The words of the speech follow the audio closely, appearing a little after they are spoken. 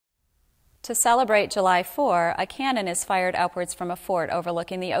To celebrate July 4, a cannon is fired upwards from a fort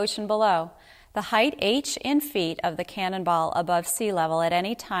overlooking the ocean below. The height h in feet of the cannonball above sea level at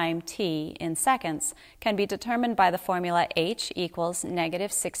any time t in seconds can be determined by the formula h equals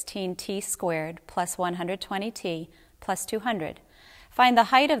negative 16t squared plus 120t plus 200. Find the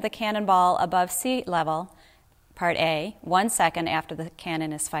height of the cannonball above sea level, part A, 1 second after the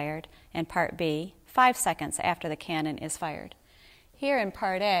cannon is fired, and part B, 5 seconds after the cannon is fired. Here in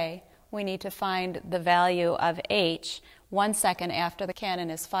part A, we need to find the value of h 1 second after the cannon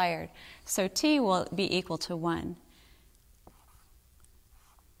is fired. So t will be equal to 1.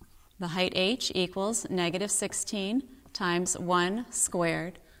 The height h equals negative 16 times 1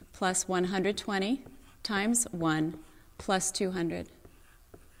 squared plus 120 times 1 plus 200.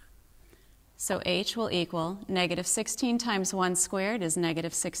 So h will equal negative 16 times 1 squared is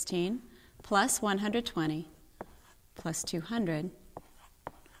negative 16 plus 120 plus 200.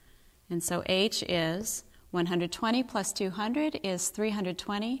 And so h is 120 plus 200 is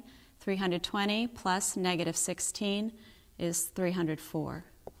 320. 320 plus negative 16 is 304.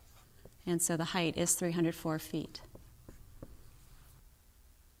 And so the height is 304 feet.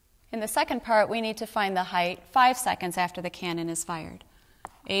 In the second part, we need to find the height 5 seconds after the cannon is fired.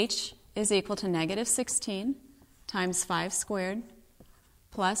 H is equal to negative 16 times 5 squared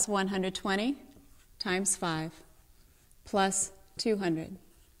plus 120 times 5 plus 200.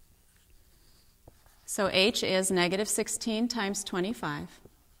 So h is negative 16 times 25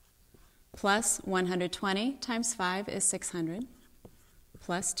 plus 120 times 5 is 600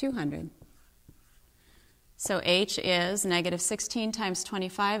 plus 200. So h is negative 16 times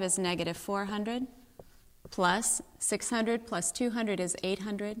 25 is negative 400 plus 600 plus 200 is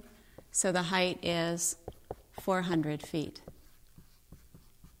 800. So the height is 400 feet.